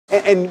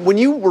And when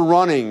you were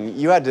running,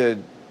 you had to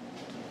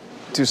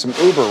do some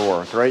Uber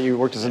work, right? You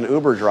worked as an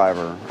Uber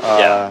driver.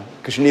 Yeah.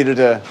 Because you needed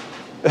to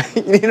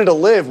you needed to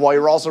live while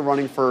you were also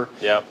running for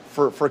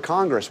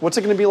Congress. What's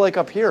it going to be like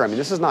up here? I mean,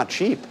 this is not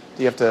cheap.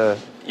 Do you have to?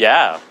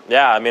 Yeah.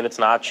 I mean, it's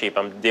not cheap.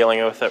 I'm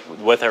dealing with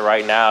it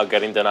right now,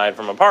 getting denied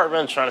from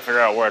apartments, trying to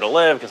figure out where to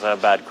live because I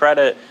have bad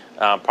credit.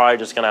 Probably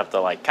just gonna have to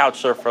like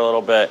couch surf for a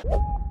little bit.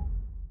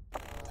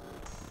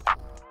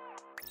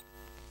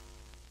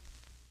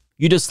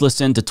 You just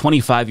listened to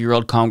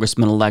 25-year-old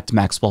Congressman-elect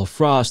Maxwell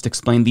Frost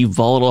explain the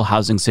volatile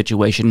housing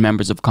situation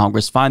members of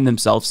Congress find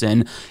themselves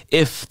in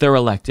if they're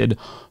elected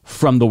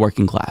from the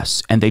working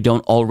class and they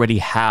don't already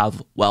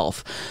have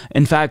wealth.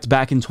 In fact,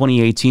 back in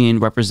 2018,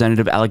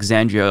 Representative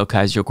Alexandria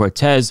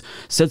Ocasio-Cortez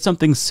said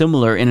something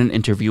similar in an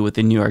interview with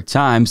the New York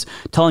Times,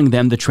 telling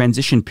them the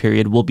transition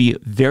period will be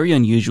very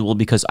unusual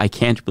because I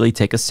can't really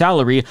take a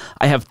salary.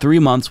 I have 3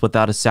 months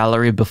without a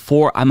salary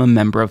before I'm a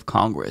member of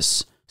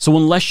Congress. So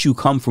unless you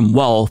come from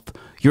wealth,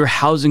 your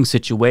housing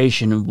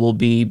situation will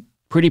be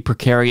pretty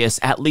precarious,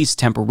 at least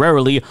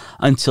temporarily,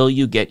 until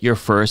you get your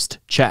first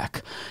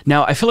check.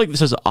 Now, I feel like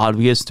this is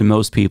obvious to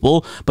most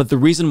people, but the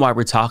reason why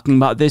we're talking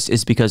about this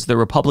is because the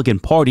Republican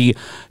Party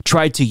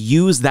tried to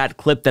use that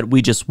clip that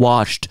we just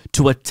watched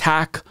to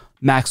attack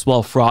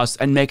Maxwell Frost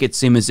and make it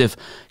seem as if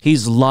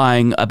he's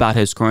lying about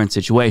his current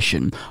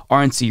situation.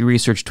 RNC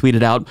Research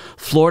tweeted out,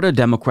 Florida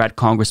Democrat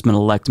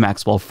Congressman-elect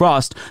Maxwell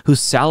Frost,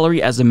 whose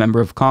salary as a member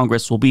of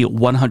Congress will be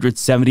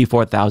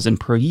 $174,000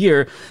 per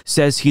year,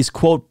 says he's,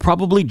 quote,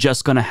 probably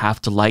just gonna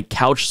have to like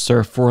couch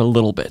surf for a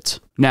little bit.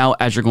 Now,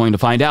 as you're going to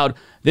find out,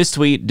 this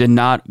tweet did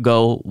not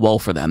go well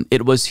for them.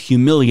 It was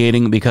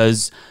humiliating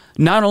because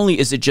not only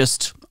is it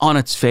just on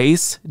its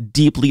face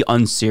deeply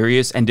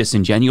unserious and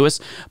disingenuous,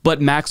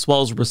 but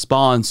Maxwell's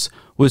response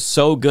was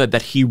so good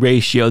that he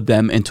ratioed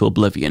them into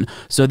oblivion.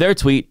 So their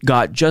tweet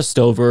got just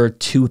over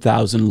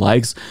 2,000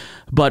 likes,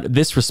 but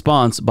this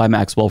response by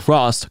Maxwell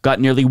Frost got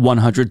nearly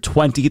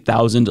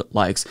 120,000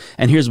 likes.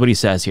 And here's what he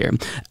says here.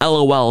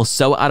 LOL,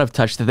 so out of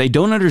touch that they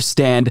don't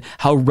understand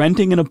how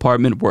renting an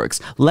apartment works.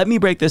 Let me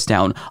break this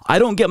down. I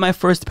don't get my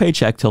first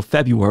paycheck till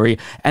February,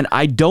 and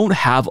I don't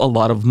have a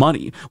lot of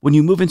money. When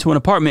you move into an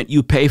apartment,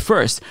 you pay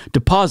first,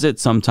 deposit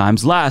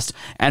sometimes last,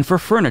 and for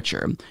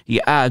furniture. He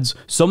adds,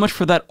 so much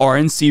for that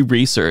RNC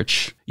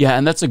Research. Yeah,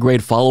 and that's a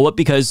great follow-up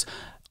because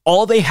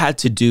all they had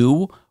to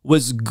do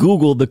was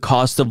Google the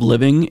cost of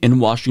living in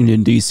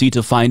Washington, D.C.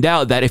 to find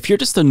out that if you're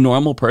just a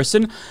normal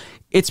person,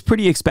 it's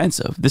pretty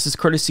expensive. This is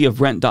courtesy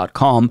of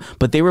rent.com,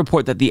 but they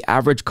report that the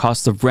average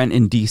cost of rent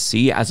in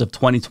DC as of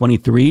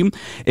 2023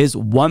 is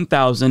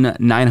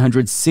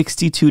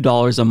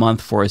 $1,962 a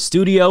month for a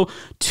studio,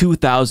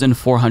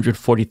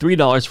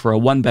 $2,443 for a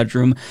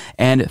one-bedroom,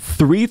 and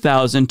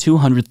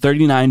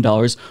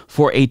 $3,239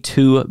 for a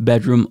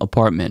two-bedroom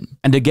apartment.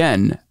 And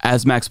again,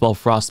 as Maxwell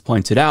Frost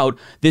pointed out,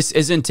 this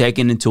isn't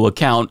taken into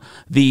account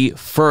the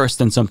first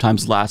and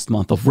sometimes last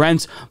month of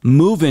rent,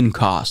 move-in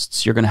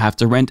costs. You're going to have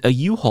to rent a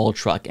U-Haul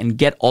truck and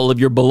get all of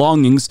your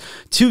belongings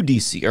to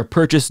DC or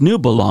purchase new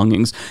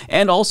belongings,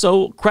 and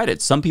also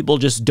credits. Some people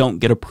just don't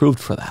get approved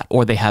for that,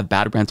 or they have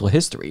bad rental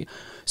history.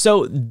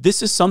 So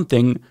this is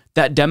something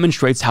that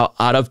demonstrates how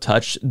out of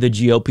touch the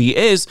GOP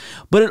is,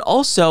 but it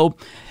also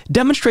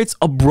demonstrates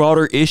a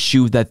broader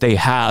issue that they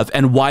have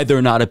and why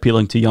they're not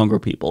appealing to younger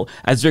people.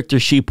 As Victor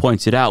Shi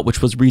pointed out,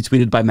 which was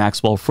retweeted by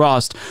Maxwell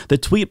Frost, the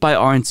tweet by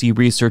RNC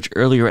Research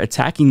earlier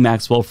attacking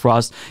Maxwell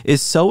Frost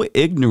is so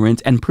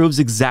ignorant and proves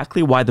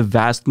exactly why the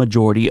vast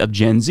majority of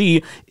Gen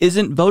Z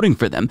isn't voting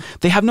for them.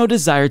 They have no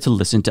desire to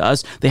listen to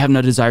us, they have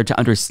no desire to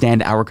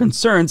understand our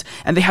concerns,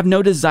 and they have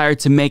no desire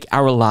to make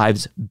our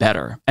lives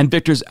better. And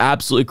Victor's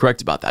absolutely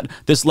correct about that.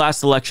 This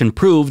last election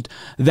proved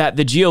that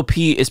the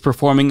GOP is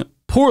performing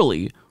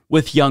poorly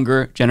with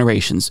younger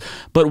generations.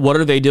 But what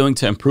are they doing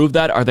to improve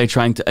that? Are they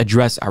trying to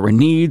address our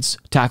needs,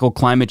 tackle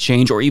climate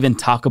change, or even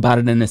talk about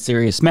it in a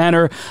serious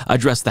manner,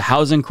 address the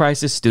housing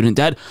crisis, student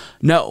debt?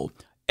 No.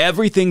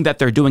 Everything that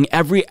they're doing,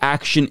 every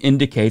action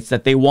indicates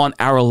that they want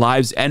our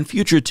lives and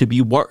future to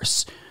be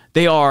worse.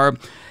 They are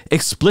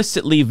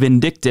explicitly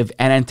vindictive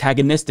and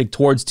antagonistic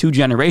towards two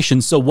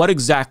generations. So what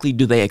exactly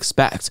do they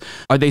expect?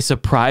 Are they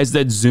surprised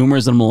that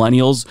Zoomers and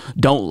Millennials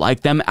don't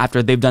like them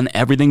after they've done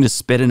everything to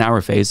spit in our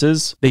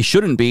faces? They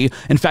shouldn't be.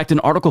 In fact, an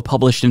article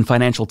published in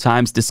Financial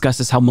Times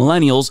discusses how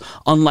Millennials,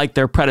 unlike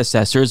their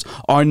predecessors,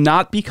 are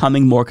not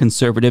becoming more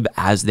conservative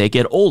as they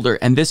get older.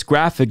 And this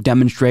graphic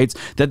demonstrates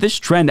that this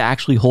trend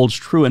actually holds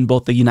true in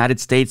both the United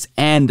States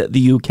and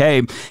the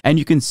UK. And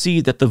you can see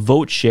that the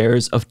vote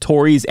shares of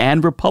Tories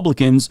and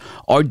Republicans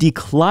are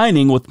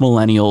declining with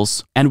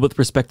millennials. And with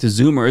respect to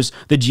Zoomers,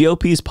 the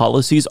GOP's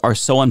policies are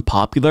so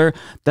unpopular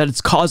that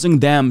it's causing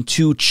them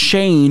to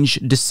change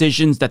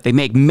decisions that they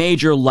make,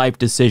 major life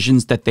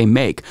decisions that they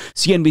make.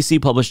 CNBC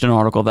published an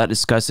article that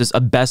discusses a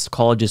best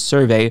colleges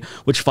survey,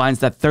 which finds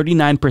that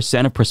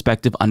 39% of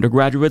prospective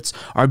undergraduates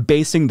are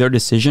basing their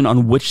decision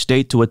on which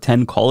state to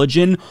attend college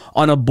in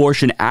on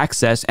abortion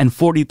access, and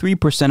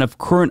 43% of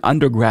current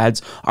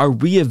undergrads are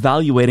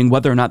reevaluating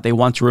whether or not they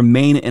want to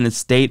remain in a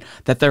state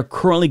that they're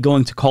currently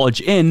going to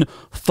college in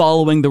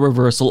following the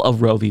reversal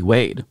of Roe v.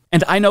 Wade.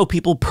 And I know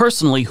people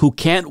personally who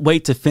can't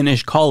wait to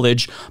finish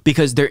college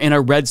because they're in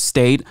a red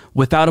state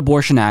without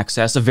abortion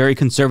access, a very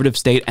conservative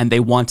state, and they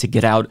want to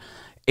get out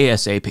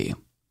ASAP.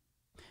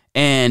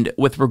 And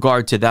with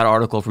regard to that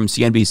article from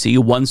CNBC,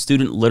 one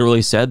student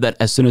literally said that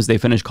as soon as they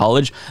finish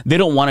college, they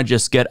don't want to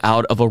just get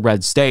out of a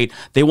red state.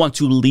 They want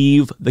to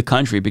leave the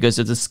country because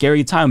it's a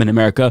scary time in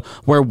America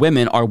where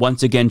women are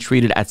once again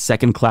treated as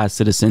second-class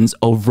citizens,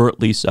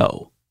 overtly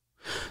so.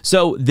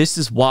 So this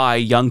is why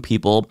young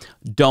people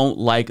don't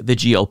like the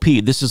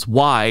GOP. This is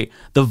why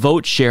the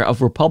vote share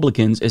of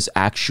Republicans is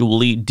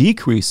actually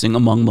decreasing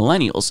among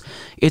millennials.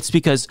 It's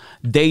because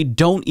they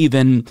don't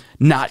even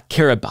not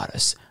care about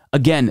us.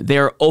 Again, they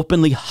are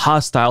openly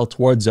hostile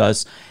towards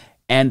us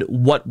and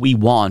what we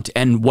want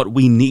and what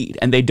we need,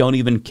 and they don't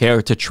even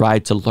care to try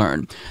to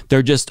learn.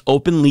 They're just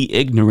openly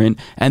ignorant,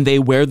 and they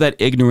wear that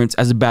ignorance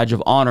as a badge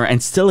of honor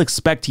and still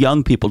expect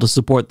young people to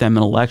support them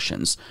in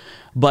elections.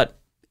 But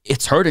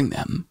it's hurting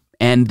them,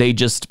 and they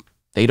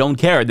don't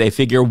care. They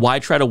figure, why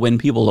try to win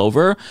people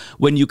over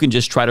when you can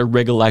just try to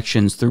rig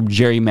elections through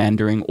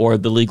gerrymandering or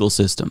the legal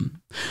system?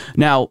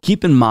 Now,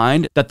 keep in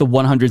mind that the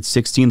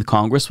 116th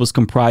Congress was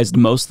comprised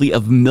mostly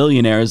of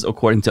millionaires,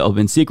 according to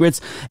Open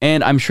Secrets,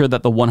 and I'm sure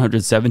that the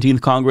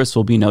 117th Congress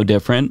will be no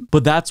different.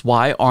 But that's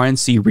why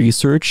RNC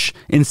Research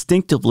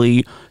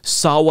instinctively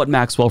saw what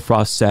Maxwell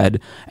Frost said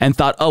and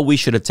thought, oh, we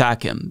should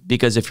attack him,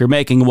 because if you're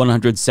making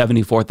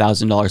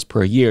 $174,000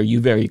 per year,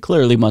 you very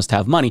clearly must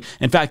have money.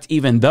 In fact,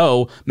 even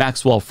though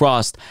Maxwell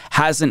Frost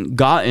hasn't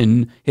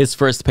gotten his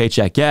first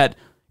paycheck yet,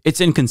 it's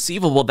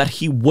inconceivable that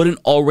he wouldn't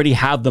already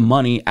have the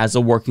money as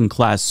a working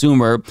class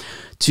consumer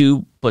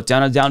to put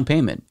down a down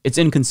payment. It's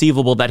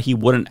inconceivable that he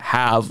wouldn't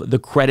have the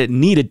credit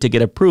needed to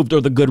get approved or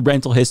the good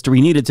rental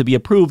history needed to be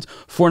approved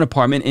for an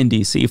apartment in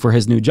DC for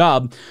his new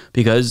job,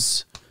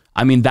 because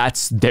I mean,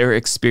 that's their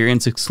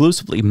experience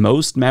exclusively.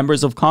 Most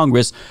members of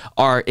Congress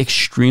are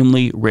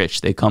extremely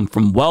rich. They come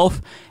from wealth,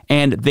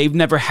 and they've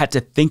never had to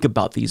think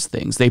about these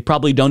things. They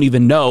probably don't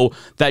even know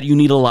that you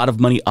need a lot of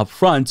money up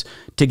front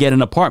to get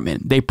an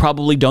apartment. They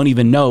probably don't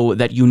even know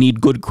that you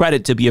need good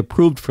credit to be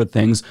approved for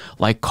things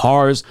like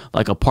cars,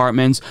 like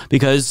apartments,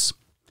 because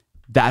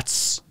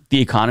that's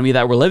the economy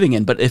that we're living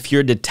in. But if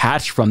you're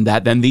detached from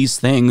that, then these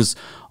things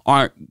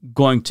aren't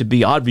going to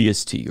be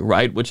obvious to you,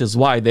 right? Which is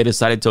why they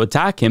decided to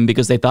attack him,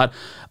 because they thought,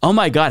 oh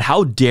my God,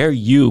 how dare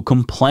you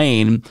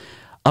complain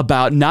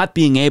about not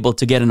being able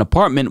to get an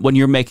apartment when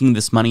you're making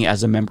this money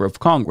as a member of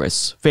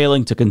Congress,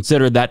 failing to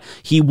consider that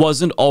he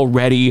wasn't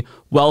already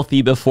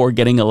wealthy before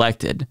getting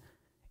elected.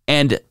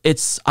 And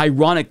it's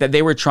ironic that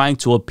they were trying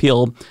to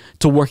appeal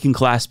to working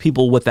class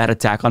people with that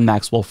attack on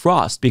Maxwell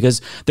Frost,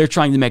 because they're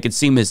trying to make it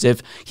seem as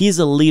if he's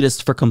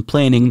elitist for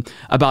complaining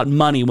about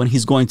money when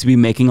he's going to be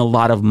making a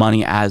lot of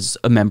money as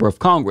a member of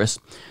Congress.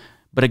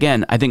 But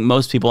again, I think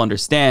most people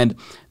understand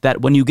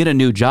that when you get a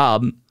new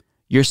job,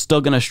 you're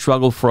still going to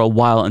struggle for a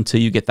while until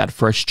you get that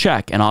first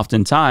check. And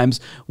oftentimes,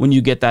 when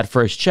you get that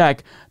first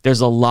check,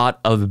 there's a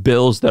lot of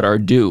bills that are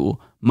due.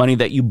 Money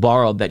that you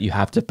borrowed that you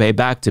have to pay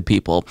back to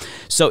people.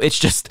 So it's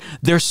just,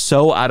 they're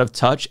so out of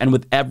touch. And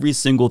with every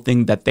single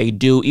thing that they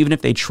do, even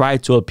if they try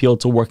to appeal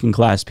to working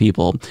class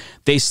people,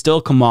 they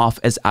still come off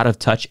as out of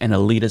touch and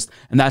elitist.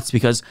 And that's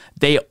because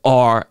they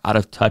are out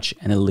of touch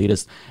and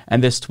elitist.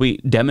 And this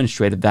tweet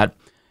demonstrated that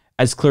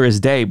as clear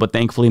as day. But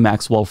thankfully,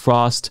 Maxwell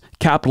Frost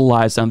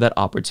capitalized on that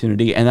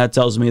opportunity. And that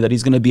tells me that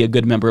he's going to be a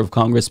good member of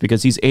Congress,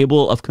 because he's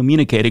able of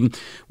communicating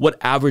what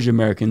average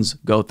Americans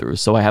go through.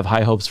 So I have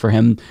high hopes for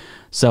him.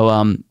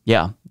 So,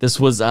 yeah, this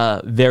was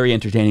very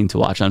entertaining to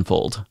watch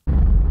unfold.